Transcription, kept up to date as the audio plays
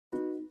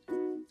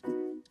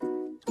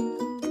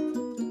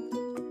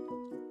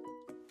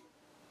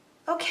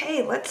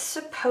Okay, let's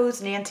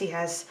suppose Nancy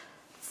has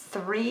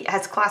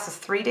classes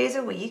 3 days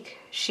a week.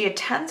 She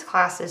attends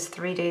classes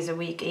 3 days a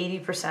week,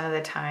 80% of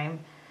the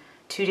time,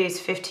 2 days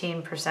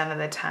 15% of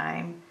the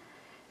time,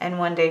 and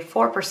 1 day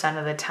 4%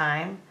 of the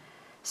time.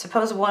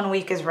 Suppose 1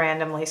 week is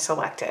randomly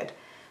selected.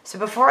 So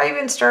before I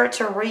even start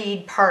to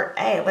read part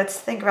A, let's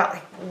think about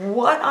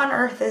what on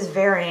earth is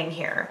varying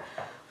here?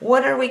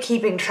 What are we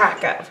keeping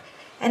track of?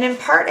 And in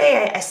part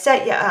A, I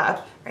set you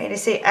up, right? I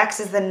say X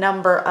is the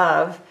number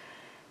of,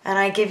 and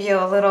I give you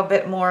a little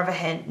bit more of a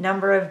hint,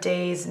 number of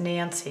days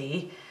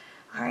Nancy.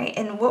 All right,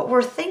 and what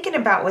we're thinking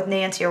about with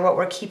Nancy, or what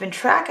we're keeping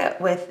track of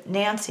with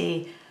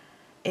Nancy,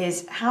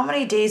 is how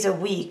many days a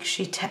week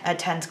she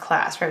attends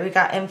class, right? We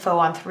got info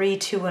on 3,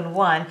 2, and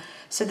 1.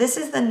 So this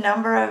is the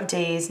number of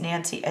days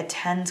Nancy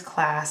attends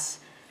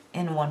class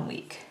in 1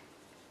 week.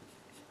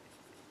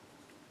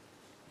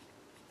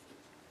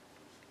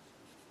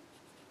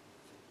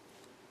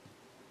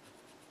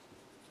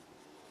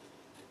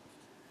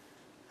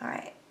 All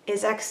right,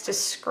 is X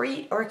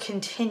discrete or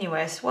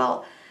continuous?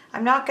 Well,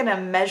 I'm not gonna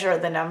measure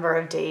the number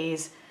of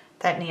days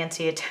that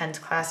Nancy attends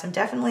class. I'm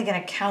definitely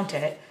gonna count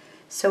it,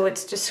 so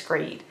it's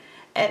discrete.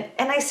 And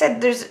I said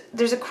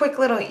there's a quick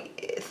little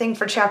thing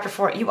for chapter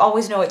 4. You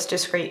always know it's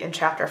discrete in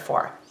chapter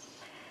 4.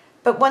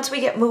 But once we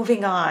get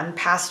moving on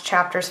past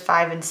chapters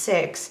 5 and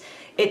 6,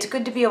 it's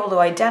good to be able to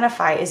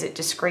identify, is it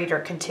discrete or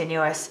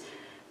continuous?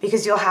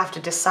 Because you'll have to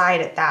decide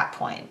at that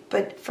point.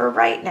 But for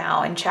right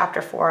now in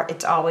chapter 4,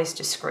 it's always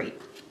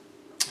discrete.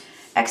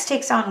 X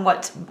takes on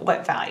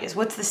what values?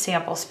 What's the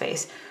sample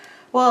space?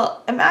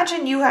 Well,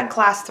 imagine you had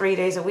class 3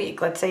 days a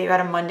week. Let's say you had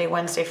a Monday,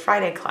 Wednesday,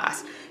 Friday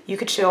class. You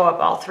could show up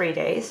all 3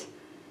 days.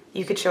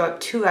 You could show up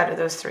 2 out of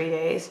those 3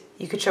 days.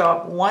 You could show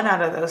up 1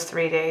 out of those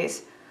 3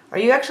 days. Or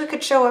you actually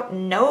could show up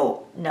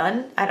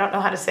none. I don't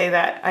know how to say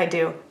that. I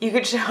do. You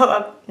could show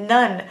up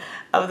none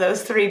of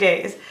those 3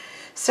 days.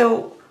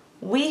 So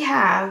we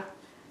have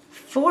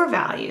 4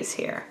 values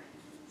here.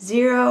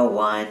 0,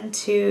 1,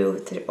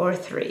 2, or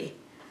 3.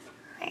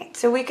 Right?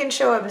 So we can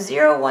show up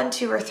 0, 1,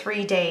 2, or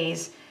 3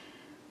 days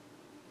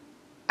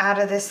out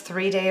of this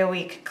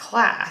 3-day-a-week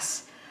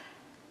class.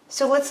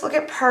 So let's look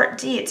at part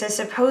D. It says,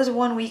 suppose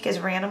 1 week is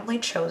randomly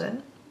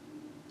chosen.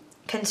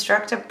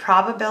 Construct a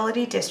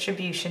probability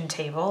distribution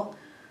table,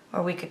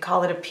 or we could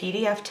call it a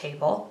PDF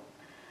table.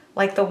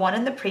 Like the one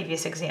in the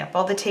previous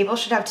example, the table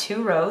should have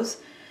 2 rows,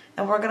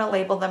 and we're gonna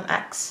label them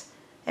X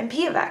and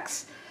P of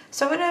X.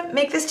 So I'm gonna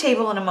make this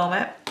table in a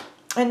moment,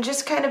 and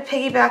just kind of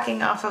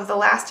piggybacking off of the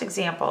last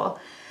example,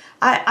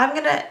 I'm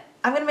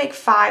gonna make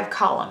 5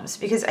 columns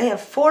because I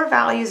have 4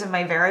 values in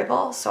my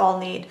variable, so I'll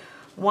need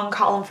 1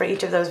 column for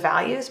each of those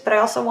values, but I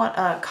also want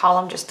a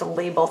column just to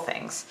label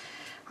things.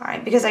 All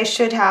right, because I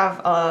should have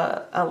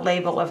a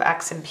label of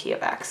X and P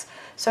of X.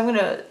 So I'm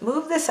gonna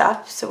move this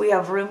up so we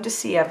have room to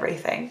see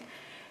everything.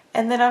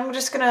 And then I'm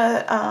just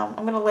gonna,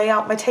 I'm gonna lay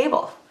out my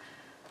table.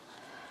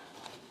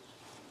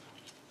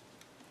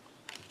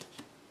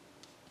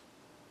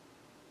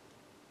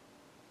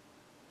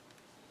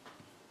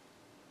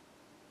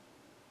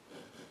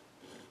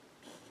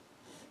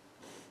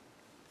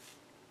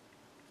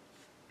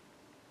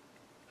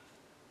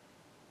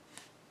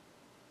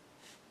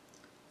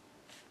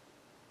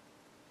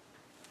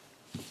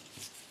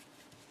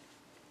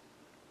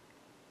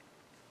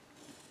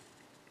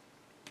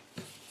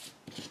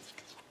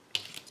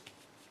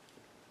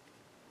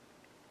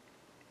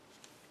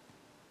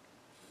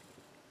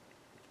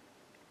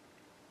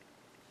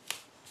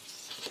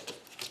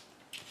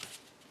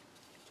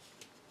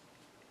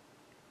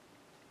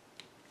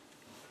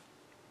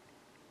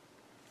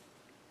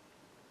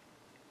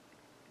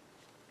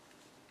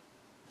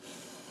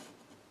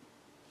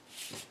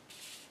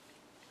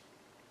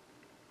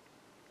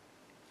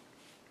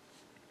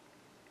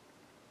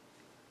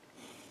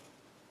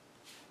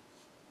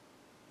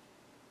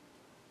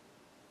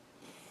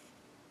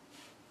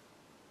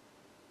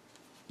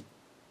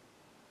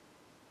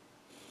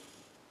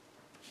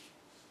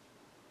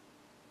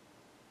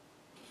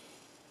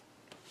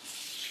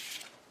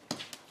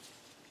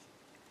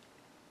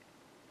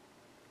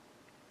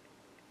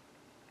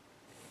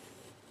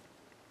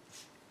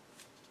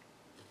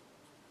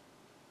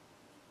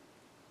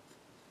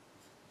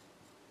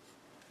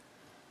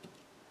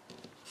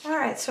 All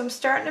right, so I'm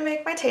starting to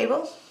make my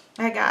table.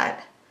 I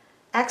got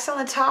X on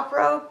the top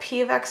row,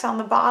 P of X on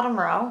the bottom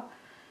row,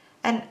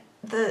 and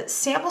the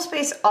sample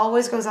space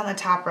always goes on the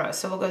top row.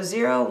 So we'll go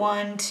 0,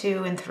 1,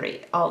 2, and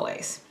 3,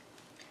 always.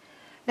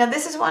 Now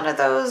this is one of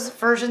those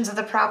versions of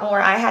the problem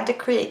where I had to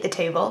create the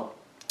table.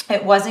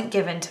 It wasn't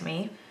given to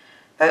me,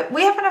 but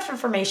we have enough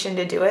information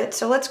to do it.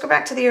 So let's go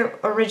back to the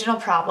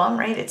original problem,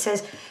 right? It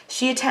says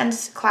she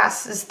attends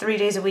classes 3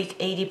 days a week,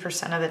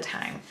 80% of the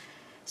time.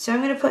 So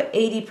I'm gonna put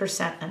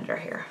 80% under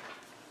here.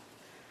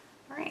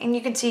 All right, and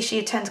you can see she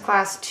attends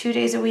class 2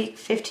 days a week,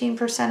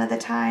 15% of the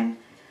time,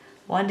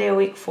 1 day a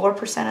week,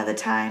 4% of the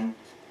time.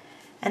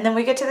 And then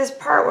we get to this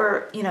part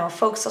where, you know,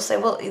 folks will say,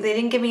 well, they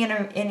didn't give me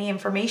any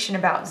information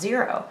about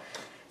 0.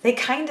 They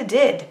kind of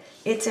did.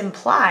 It's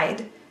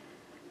implied.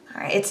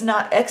 All right, it's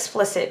not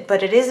explicit,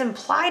 but it is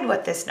implied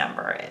what this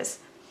number is.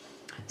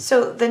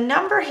 So the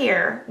number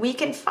here, we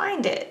can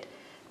find it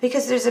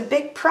because there's a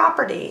big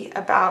property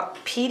about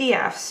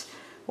PDFs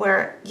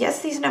where,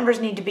 yes, these numbers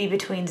need to be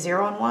between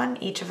 0 and 1,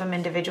 each of them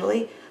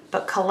individually,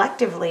 but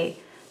collectively,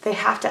 they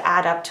have to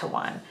add up to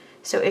 1.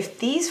 So if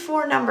these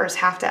 4 numbers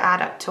have to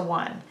add up to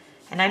 1,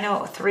 and I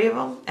know 3 of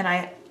them, and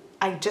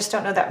I just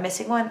don't know that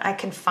missing one, I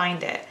can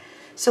find it.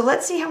 So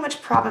let's see how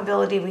much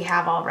probability we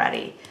have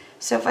already.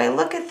 So if I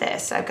look at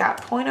this, I've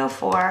got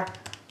 0.04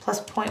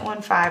 plus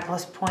 0.15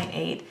 plus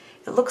 0.8.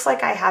 It looks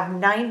like I have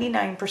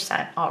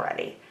 99%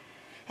 already.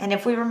 And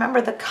if we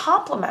remember the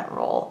complement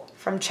rule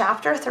from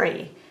chapter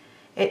 3,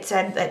 it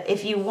said that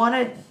if you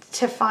wanted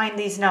to find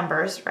these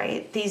numbers,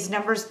 right, these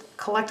numbers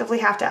collectively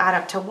have to add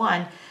up to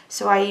 1.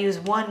 So I use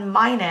 1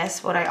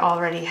 minus what I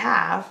already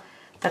have,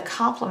 the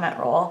complement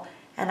rule,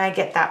 and I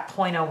get that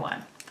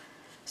 0.01.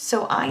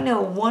 So I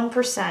know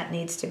 1%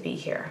 needs to be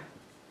here.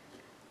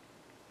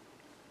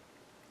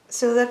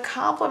 So the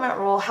complement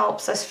rule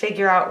helps us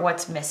figure out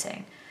what's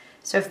missing.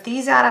 So if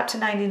these add up to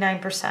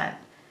 99%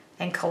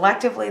 and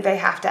collectively they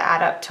have to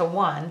add up to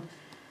 1,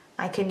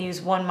 I can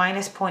use 1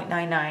 minus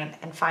 0.99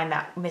 and find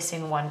that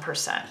missing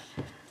 1%.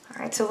 All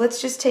right, so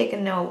let's just take a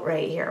note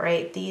right here,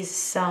 right? These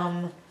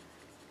sum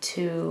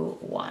to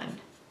 1.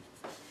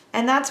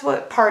 And that's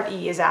what part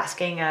E is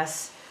asking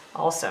us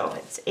also.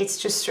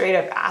 It's just straight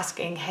up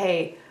asking,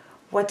 hey,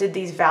 what did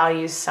these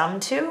values sum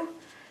to?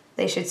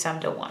 They should sum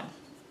to 1.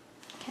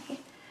 Okay.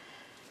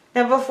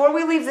 Now before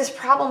we leave this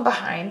problem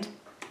behind,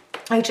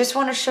 I just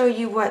want to show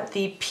you what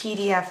the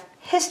PDF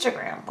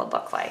histogram would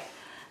look like.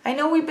 I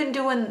know we've been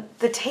doing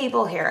the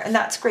table here, and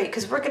that's great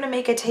because we're going to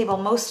make a table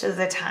most of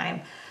the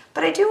time,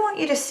 but I do want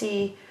you to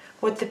see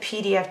what the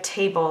PDF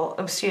table,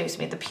 the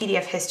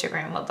PDF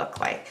histogram would look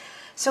like.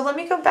 So let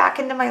me go back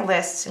into my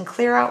lists and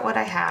clear out what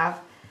I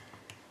have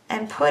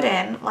and put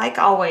in, like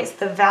always,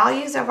 the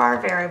values of our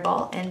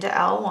variable into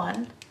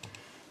L1,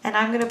 and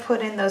I'm going to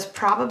put in those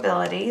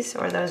probabilities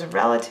or those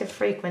relative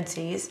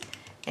frequencies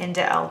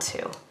into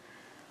L2.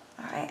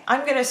 All right,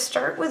 I'm going to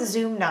start with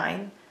Zoom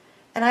 9.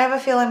 And I have a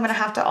feeling I'm going to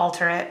have to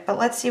alter it, but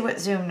let's see what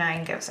Zoom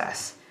 9 gives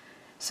us.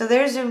 So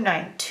there's Zoom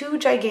 9, 2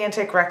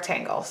 gigantic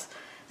rectangles.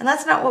 And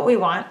that's not what we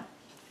want.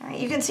 All right,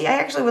 you can see I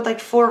actually would like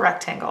 4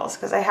 rectangles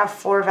because I have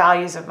 4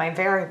 values of my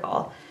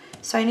variable.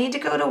 So I need to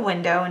go to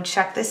Window and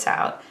check this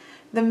out.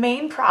 The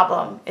main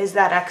problem is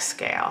that X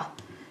scale.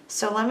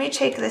 So let me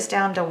take this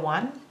down to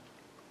 1.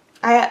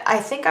 I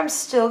think I'm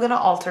still going to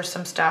alter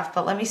some stuff,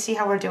 but let me see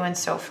how we're doing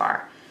so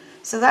far.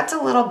 So that's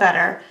a little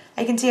better.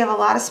 I can see I have a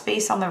lot of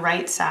space on the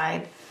right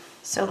side.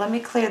 So let me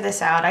clear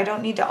this out. I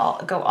don't need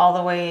to go all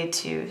the way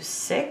to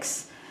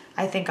 6.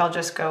 I think I'll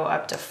just go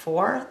up to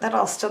 4.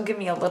 That'll still give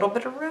me a little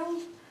bit of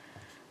room.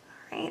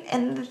 All right,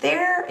 and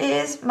there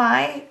is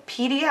my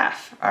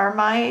PDF, or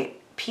my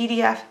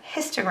PDF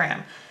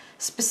histogram.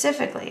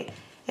 Specifically,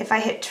 if I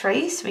hit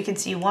trace, we can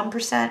see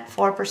 1%,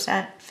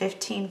 4%,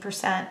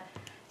 15%,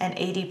 and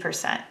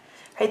 80%.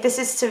 Right, this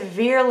is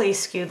severely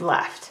skewed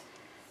left.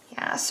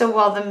 Yeah, so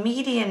while the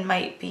median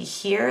might be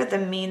here, the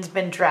mean's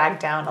been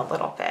dragged down a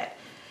little bit.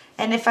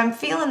 And if I'm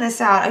feeling this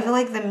out, I feel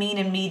like the mean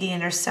and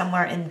median are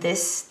somewhere in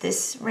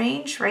this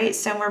range, right?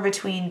 Somewhere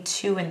between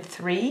 2 and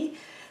 3,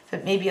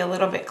 but maybe a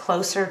little bit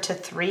closer to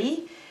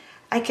 3.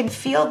 I can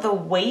feel the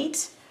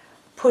weight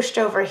pushed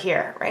over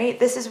here, right?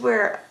 This is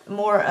where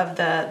more of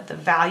the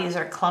values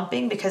are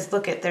clumping because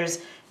look at, there's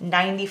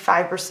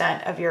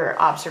 95% of your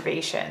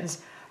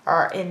observations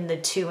are in the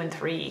 2 and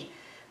 3,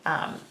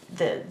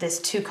 this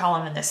 2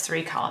 column and this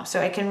 3 column.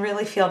 So I can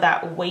really feel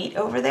that weight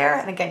over there.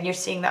 And again, you're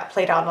seeing that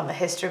played out on the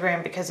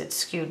histogram because it's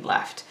skewed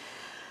left.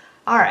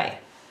 All right,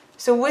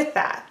 so with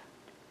that,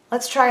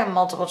 let's try a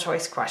multiple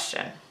choice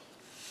question.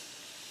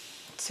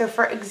 So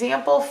for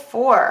example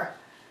 4,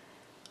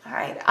 all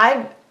right,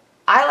 I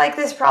like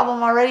this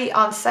problem already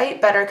on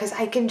site better because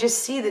I can just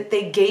see that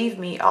they gave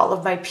me all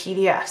of my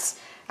PDFs.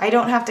 I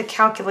don't have to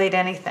calculate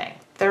anything.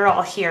 They're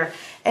all here.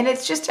 And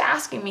it's just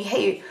asking me,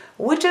 hey,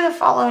 which of the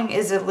following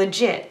is a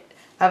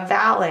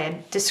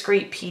valid,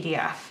 discrete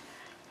PDF?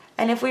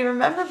 And if we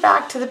remember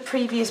back to the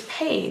previous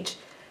page,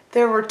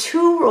 there were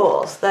 2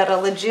 rules that a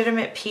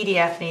legitimate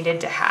PDF needed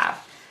to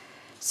have.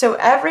 So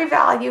every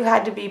value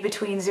had to be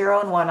between 0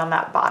 and 1 on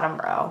that bottom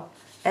row.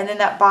 And then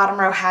that bottom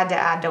row had to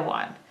add to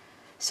 1.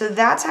 So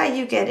that's how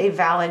you get a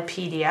valid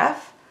PDF.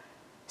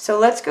 So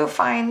let's go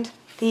find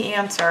the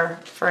answer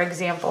for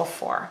example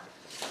 4.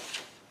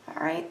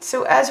 All right,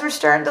 so as we're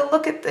starting to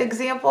look at the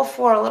example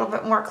 4 a little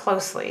bit more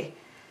closely,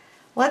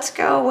 let's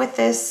go with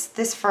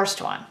this first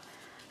one.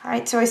 All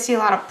right, so I see a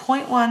lot of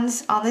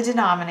 0.1s on the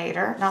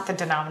denominator, not the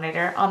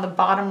denominator, on the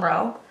bottom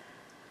row.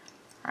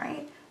 All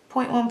right,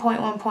 0.1,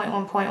 0.1,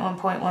 0.1, 0.1,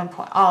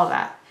 0.1, all of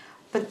that.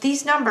 But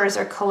these numbers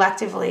are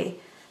collectively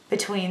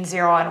between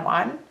 0 and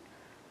 1,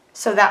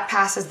 so that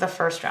passes the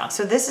first round.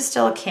 So this is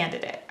still a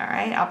candidate, all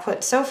right? I'll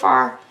put so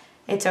far,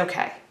 it's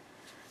okay.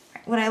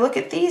 When I look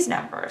at these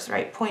numbers,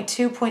 right,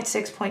 0.2,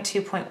 0.6,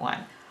 0.2, 0.1,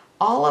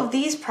 all of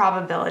these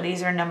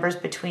probabilities are numbers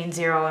between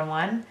 0 and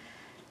 1.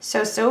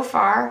 So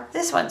far,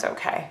 this one's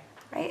okay,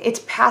 right?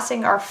 It's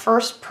passing our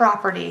first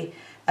property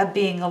of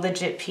being a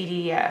legit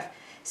PDF.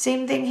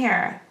 Same thing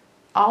here.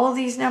 All of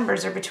these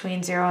numbers are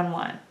between 0 and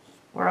 1.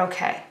 We're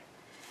okay.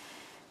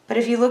 But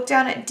if you look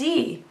down at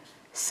D,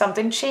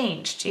 something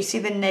changed. You see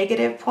the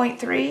negative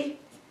 0.3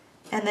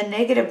 and the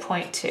negative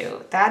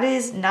 0.2. That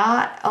is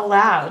not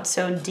allowed,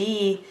 so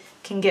D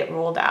can get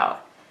ruled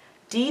out.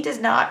 D does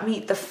not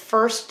meet the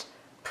first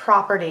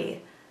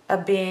property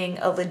of being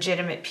a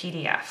legitimate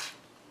PDF.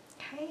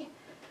 Okay,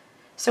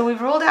 so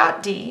we've ruled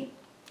out D,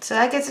 so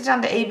that gets it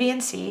down to A, B,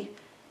 and C.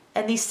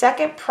 And the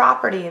second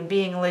property of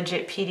being a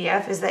legit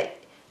PDF is that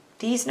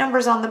these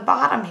numbers on the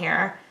bottom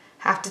here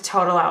have to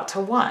total out to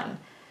 1.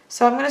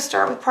 So I'm going to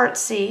start with part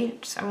C.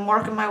 I'm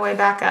working my way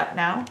back up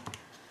now.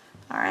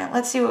 All right,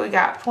 let's see what we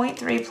got.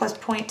 0.3 plus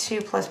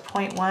 0.2 plus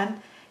 0.1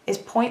 is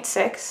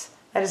 0.6.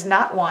 That is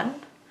not 1.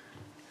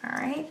 All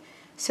right,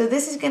 so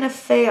this is going to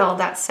fail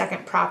that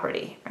second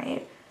property,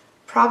 right?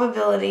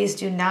 Probabilities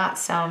do not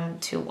sum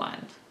to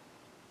 1.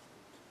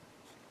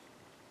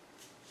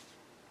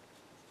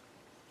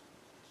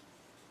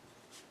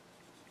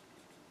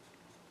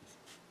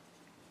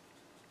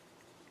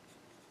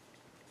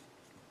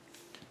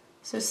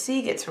 So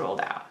C gets ruled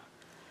out.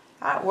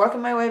 All right,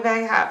 working my way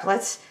back up.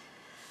 Let's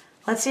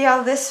see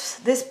how this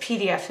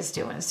PDF is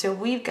doing. So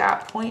we've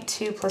got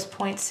 0.2 plus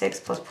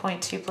 0.6 plus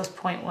 0.2 plus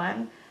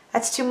 0.1.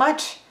 That's too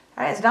much.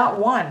 All right, it's not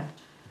 1.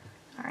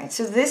 All right,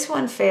 so this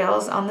one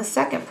fails on the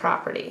second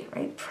property,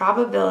 right?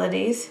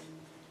 Probabilities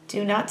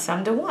do not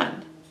sum to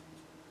 1.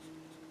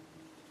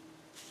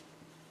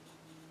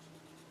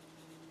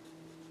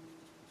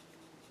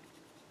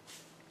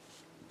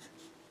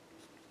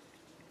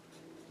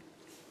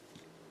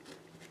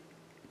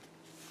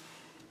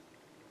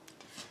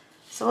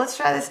 So let's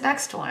try this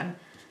next one.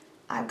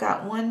 I've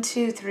got 1,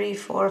 2, 3,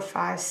 4,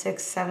 5,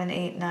 6, 7,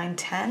 8, 9,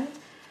 10.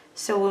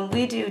 So when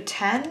we do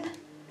 10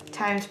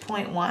 times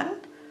 0.1,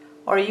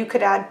 or you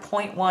could add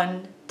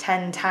 0.1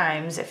 10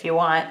 times if you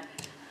want.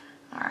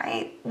 All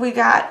right, we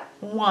got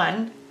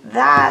 1.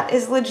 That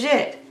is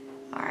legit.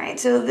 All right,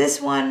 so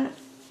this one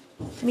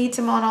meets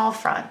them on all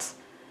fronts.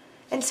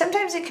 And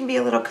sometimes it can be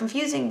a little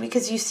confusing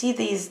because you see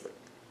these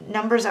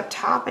numbers up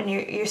top and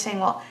you're saying,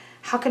 well,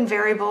 how can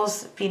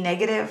variables be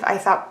negative? I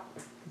thought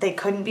they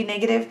couldn't be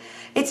negative.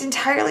 It's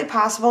entirely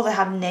possible to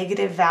have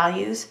negative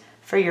values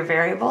for your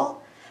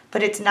variable,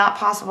 but it's not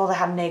possible to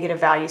have negative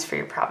values for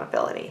your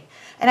probability.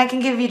 And I can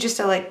give you just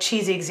a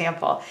cheesy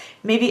example.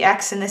 Maybe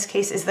X in this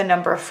case is the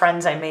number of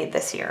friends I made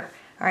this year.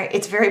 All right,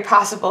 it's very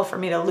possible for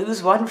me to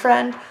lose 1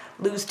 friend,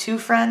 lose 2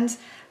 friends,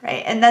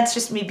 right? And that's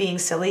just me being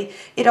silly.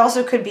 It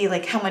also could be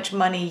like how much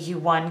money you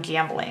won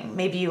gambling.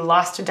 Maybe you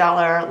lost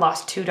 $1,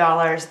 lost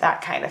 $2,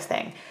 that kind of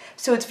thing.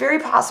 So it's very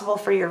possible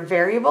for your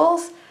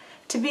variables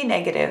to be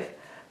negative,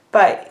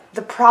 but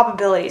the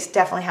probabilities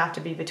definitely have to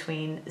be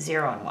between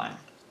 0 and 1.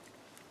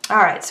 All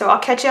right, so I'll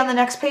catch you on the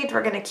next page.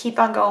 We're going to keep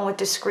on going with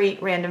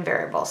discrete random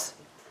variables.